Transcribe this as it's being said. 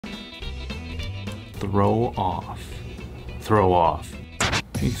Throw off. Throw off.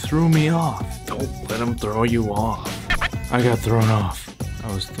 He threw me off. Don't let him throw you off. I got thrown off.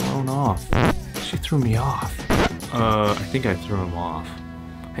 I was thrown off. She threw me off. I think I threw him off.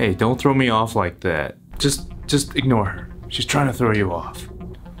 Hey, don't throw me off like that. Just ignore her. She's trying to throw you off.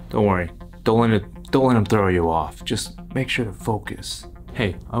 Don't worry. Don't let him throw you off. Just make sure to focus.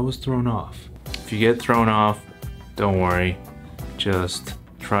 Hey, I was thrown off. If you get thrown off, don't worry. Just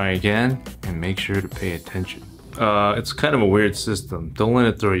try again and make sure to pay attention. It's kind of a weird system. Don't let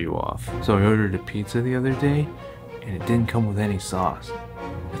it throw you off. So I ordered a pizza the other day and it didn't come with any sauce.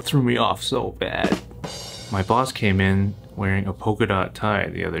 It threw me off so bad. My boss came in wearing a polka dot tie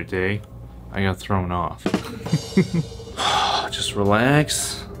the other day. I got thrown off. Just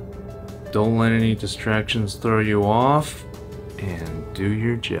relax. Don't let any distractions throw you off. And do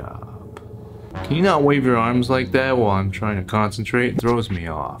your job. Can you not wave your arms like that while I'm trying to concentrate? It throws me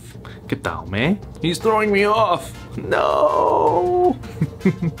off. Get down, man. He's throwing me off. No.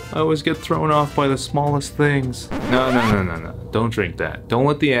 I always get thrown off by the smallest things. No. Don't drink that. Don't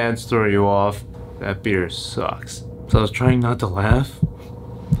let the ads throw you off. That beer sucks. So I was trying not to laugh,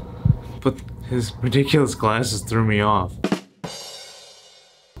 but his ridiculous glasses threw me off.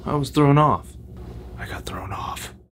 I was thrown off. I got thrown off.